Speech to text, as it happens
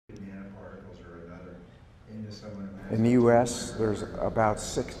In the U.S., there's about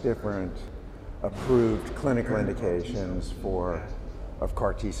 6 different approved clinical indications of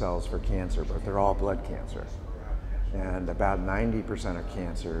CAR T cells for cancer, but they're all blood cancer. And about 90% of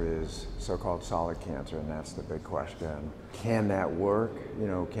cancer is so-called solid cancer, and that's the big question. Can that work?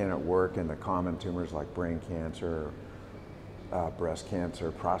 Can it work in the common tumors like brain cancer, breast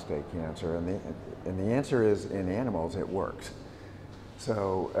cancer, prostate cancer? And the answer is, in animals, it works.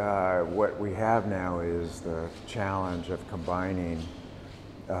 So what we have now is the challenge of combining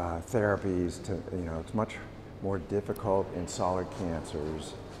therapies to, it's much more difficult in solid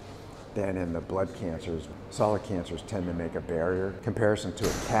cancers than in the blood cancers. Solid cancers tend to make a barrier. Comparison to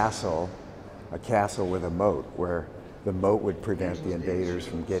a castle with a moat, where the moat would prevent the invaders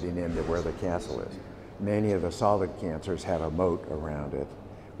from getting into where the castle is. Many of the solid cancers have a moat around it,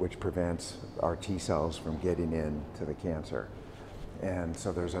 which prevents our T cells from getting into the cancer. And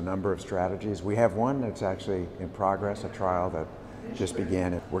so there's a number of strategies. We have one that's actually in progress, a trial that just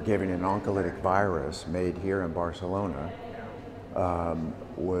began. We're giving an oncolytic virus made here in Barcelona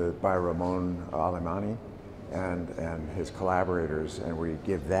by Ramon Alemany and his collaborators, and we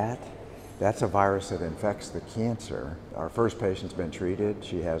give that. That's a virus that infects the cancer. Our first patient's been treated.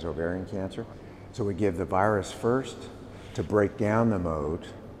 She has ovarian cancer. So we give the virus first to break down the moat,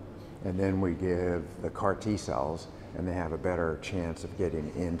 and then we give the CAR T cells, and they have a better chance of getting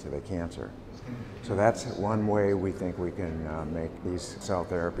into the cancer. So that's one way we think we can make these cell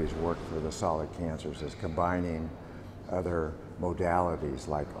therapies work for the solid cancers, is combining other modalities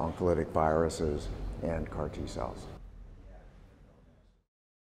like oncolytic viruses and CAR T cells.